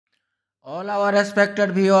All our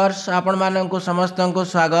respected viewers, आपण मानंकु समस्तंकु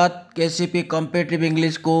स्वागत KCP Competitive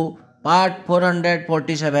English को Part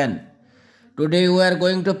 447. Today we are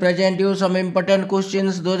going to present you some important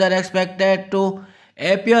questions. Those are expected to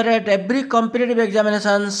appear at every competitive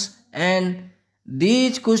examinations, and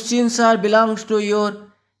these questions are belongs to your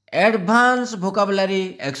advanced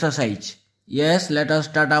vocabulary exercise. Yes, let us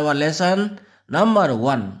start our lesson. Number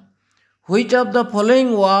 1. Which of the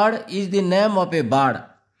following word is the name of a bird?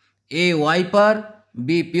 A. Viper,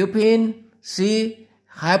 B. Puffin, C.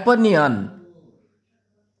 Hyperion.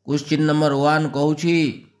 Question number 1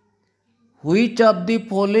 कहूची Which of the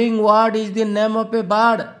following word is the name of a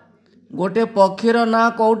bird? गोटे पक्षीर ना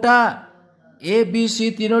Kota A, B, C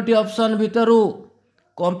तीनोटी option भितरु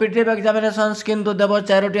competitive examinations किंतु देव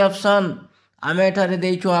Charoti option आमे एठारे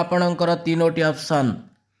देइछु आपणकर तीनोटी option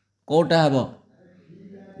Kota हेबो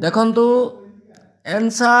देखंतु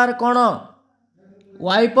answer कोन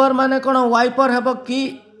wiper माने कोन wiper हेबो कि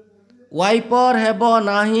वाइपर हेबो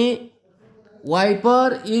नाही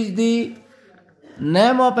wiper is the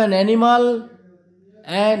name of an animal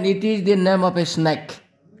and it is the name of a snake.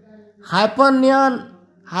 Hyperion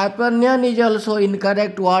is also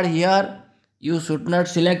incorrect word here. You should not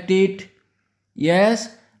select it. Yes,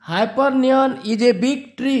 Hyperion is a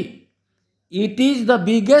big tree. It is the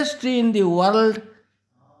biggest tree in the world.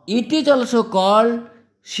 It is also called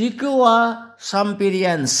Sequoia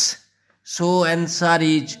sempervirens. So answer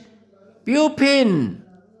is Puffin.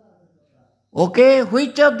 Okay,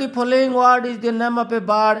 which of the following word is the name of a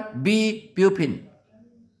bird? B. Puffin.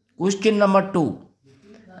 Question number 2.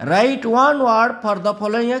 Write one word for the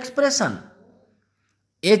following expression.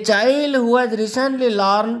 A child who has recently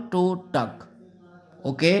learned to talk.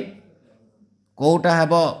 Okay. Quote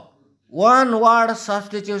about one word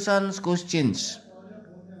substitutions questions.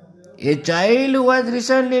 A child who has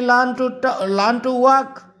recently learned to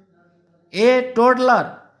walk. A.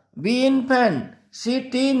 Toddler. B. Infant. C.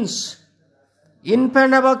 Teens.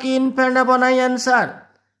 Infant habo ki infant habo nahi answer.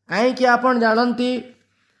 Kahi ki apan jananti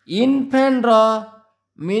infant ro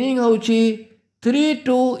meaning hochi 3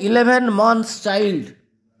 to 11 months child.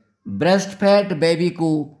 Breastfed baby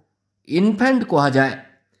को infant कहा जाए.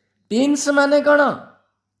 Teens माने कौन?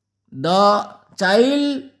 The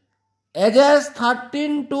child ages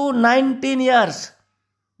 13 to 19 years.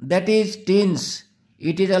 That is teens.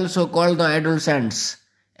 It is also called the adolescents.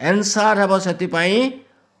 Answer habo setipai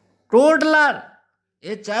toddler.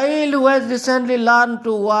 A child who has recently learned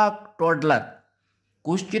to walk, toddler.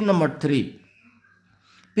 Question number 3.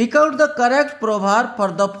 Pick out the correct proverb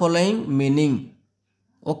for the following meaning.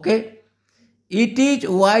 Okay. It is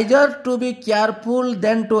wiser to be careful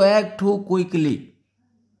than to act too quickly.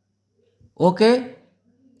 Okay.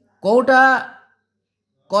 Kouta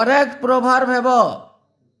correct proverb hebo.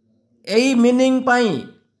 Ei meaning pai.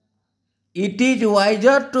 It is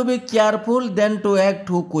wiser to be careful than to act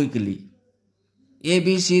too quickly. A,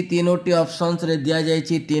 B, C तीनोटी options रे दिया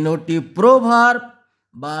जायछि तीनोटी proverb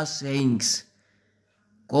बा sayings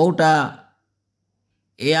Kota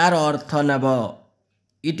AR अर्थ नेबो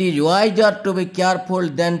it is visor to be careful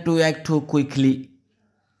then to act to quickly.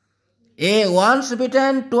 A once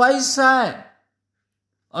bitten twice शाय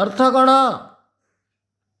अर्थ कोन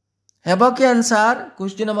हेबो के answer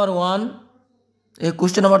question number 1 A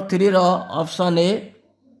question number 3 row option A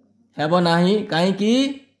हेबो नाही काहे कि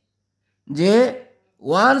जे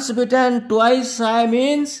once bitten twice shy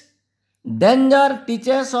means danger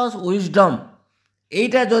teaches us wisdom.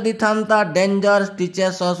 एटा जदि थांता danger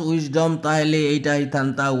teaches us wisdom ताहेले एटा ही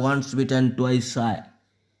थांता once bitten twice shy.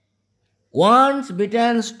 once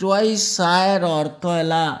bitten twice shy रो अर्थ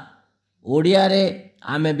हैला ओडिया रे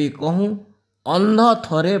आमे भी कहूं अंध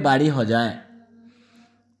थरे बाड़ी हो जाए.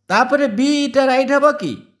 तापरे बी इटा राइट हबो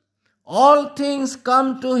कि all things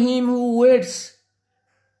come to him who waits.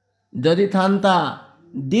 जदि थांता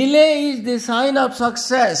delay is the sign of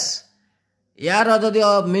success. यार जदि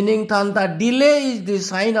meaning थांता delay is the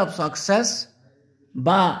sign of success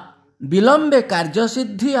बा विलंबे कार्य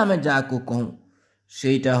सिद्धि आमे जाको कहूं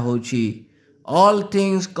सेटा होछि all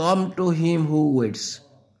things come to him who waits.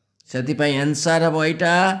 सेति पई आंसर हबो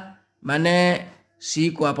एटा माने सी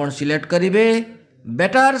को आपण सिलेक्ट करिवे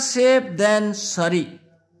better safe than sorry.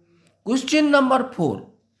 Question number 4.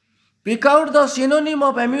 Pick out the synonym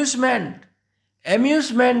of amusement.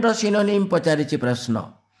 Amusement row synonym पचारिछि प्रश्न.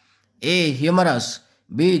 A. humorous.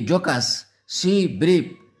 B. jocose. C. brief.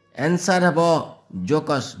 Answer हबो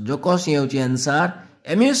jocose. Jocose ही होछि answer.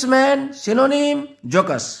 Amusement synonym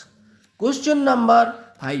jocose. Question number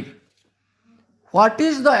 5. What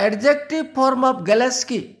is the adjective form of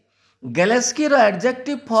Gillespie? Gillespie row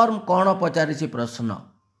adjective form कोन पचारिछि प्रश्न.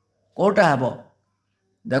 कोटा हबो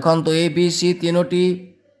देखंतु A B C तीनोटी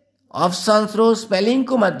options row spelling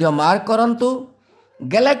को मध्य mark करंतु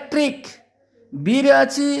गैलेक्ट्रिक B रे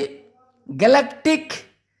अछि galactic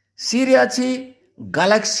सी रे अछि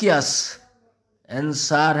गैलेक्सियस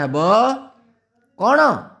आंसर हेबो कोन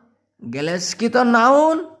गैलेक्सी तो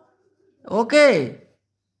नाउन ओके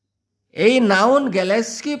एई नाउन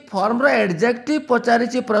गैलेक्सी फॉर्म रो एडजेक्टिव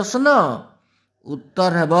पचारिछि प्रश्न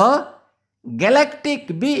उत्तर हेबो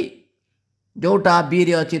गैलेक्टिक बी जोटा बी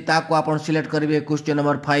रे अछि ताको आपण सिलेक्ट करिवे question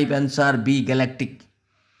number 5 answer B galactic.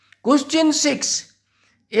 Question 6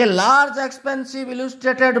 a large expensive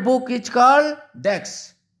illustrated book is called desks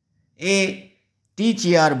A teach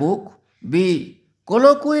year book B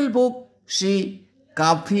कोलोक्वियल book C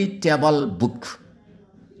coffee table book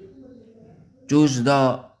choose the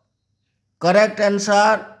correct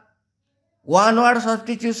answer one word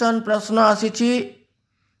substitution प्रश्न आसीछि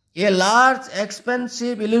a large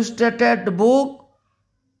expensive illustrated book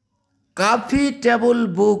coffee table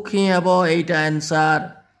book ही हेबो एटा answer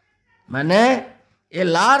माने a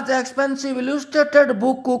large expensive illustrated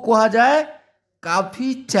book को कहा जाए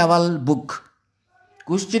coffee table book.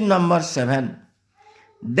 Question number 7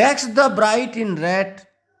 desks the bright in red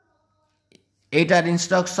एटार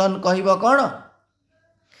instruction कहबो कोन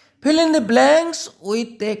fill in the blanks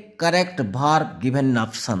with A correct verb given in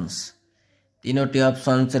options तीनोटी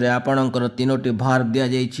options रे आपणकर तीनोटी verb दिया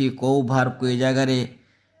जाइछि को वर्ब को ए जगह रे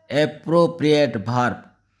appropriate verb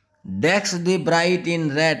desks the bright in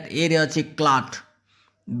red ए रे अछि क्लॉथ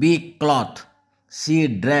बी क्लॉथ सी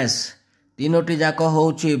ड्रेस तीनोटी जाक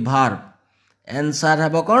होछि वर्ब आंसर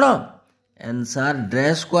हेबो कोन आंसर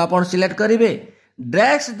ड्रेस को आपण सिलेक्ट करिवे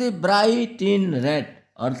dress the bright in red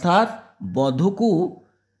अर्थात वधु को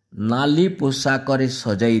नाली पोशाक रे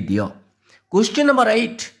सजाई दियो। Question number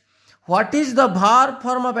 8 what is the verb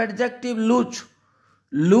form of adjective loose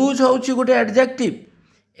loose होछि गोटे एडजेक्टिव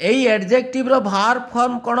एई एडजेक्टिव रो वर्ब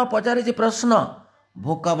फॉर्म कोन पचारि छि प्रश्न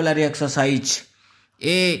vocabulary exercise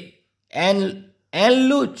A N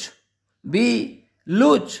loose B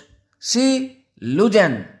loose C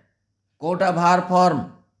लूजेन Kota verb form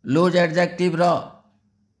loose adjective रो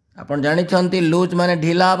आपण जानि छंती लूज माने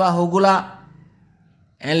ढिला बा होगुला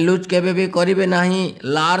एन लूज केबे भी करिवे नाही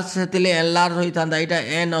लार्ज सेतिले एन लार्ज होई थांदा एटा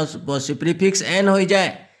एन बसी प्रीफिक्स एन होई जाए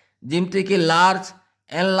जिमति कि लार्ज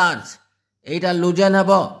एन लार्ज एटा लूजेन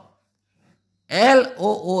हबो L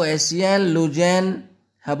O O S N लूजेन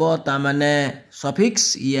हबो ता माने सफिक्स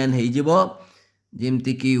एन हेई जिवो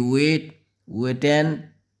जिमति कि वेट वेटेन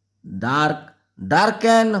डार्क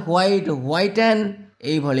डार्केन व्हाइट व्हाइटेन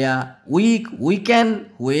एई भलिया वीक वीकेन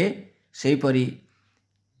हुए सेई परी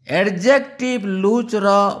एडजेक्टिव लूज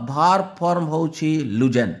रो वर्ब फॉर्म होछि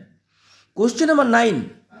लूजेन। Question number 9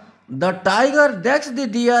 the tiger desks the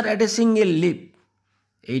dear eight a single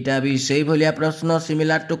leap एटा भी सेई भलिया प्रश्न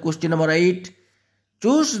similar to question number 8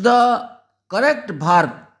 choose the correct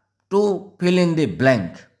verb to fill in the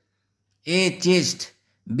blank A chest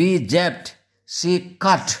B जेप्ट C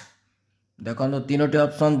cut देखो तीनोटी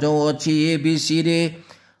option जो अच्छी A B C रे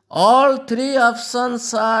all three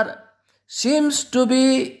options are seems to be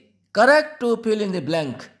correct to fill in the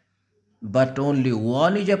blank but only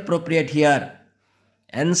one is appropriate here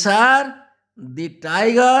answer the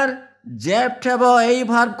tiger japped hebo ei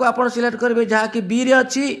verb ko apon select karibe jaha ki b re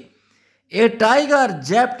achi a tiger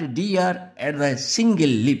japped deer at the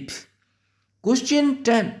single leap। question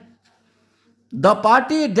 10 the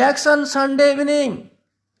party decks on Sunday evening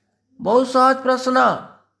बहुत सहज प्रश्न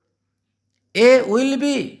a will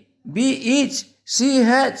be b is c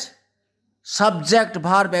has subject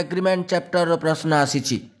verb agreement chapter रो प्रश्न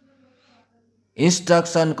आसीछि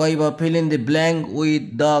instruction कहबो fill in the blank with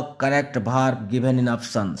the correct verb given in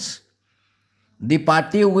options the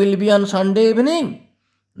party will be on Sunday evening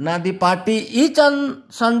ना the party is on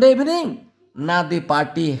Sunday evening ना the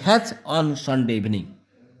party has on Sunday evening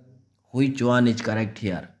which one is correct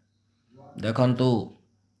here देखंतु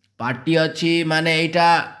party अछि माने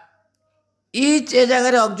एटा is a जगह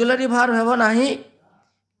रे auxiliary verb हेबो नाही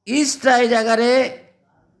इस्टा ए जगह रे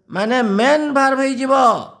माने मेन वर्ब होई जिवो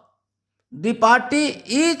the party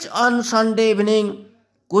is on Sunday evening.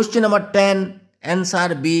 Question number 10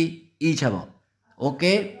 answer B is हबो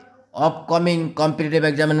ओके। अपकमिंग कॉम्पिटिटिव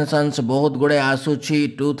एग्जामिनेशंस बहुत गुड़े आसुछि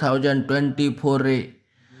 2024 रे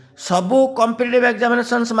सबु कॉम्पिटिटिव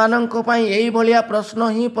एग्जामिनेशंस माननको पई एई भलिया प्रश्न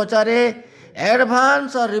ही पचारे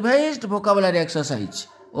एडवांस और रिवाइज्ड वोकाबुलरी एक्सरसाइज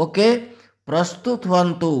ओके। प्रस्तुत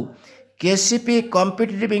हुंतु केसीपी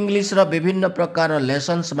कॉम्पिटिटिव इंग्लिश रो विभिन्न प्रकार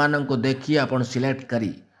लेसन्स माननको देखि आपण सिलेक्ट करी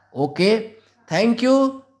okay. Thank you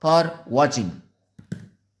for watching.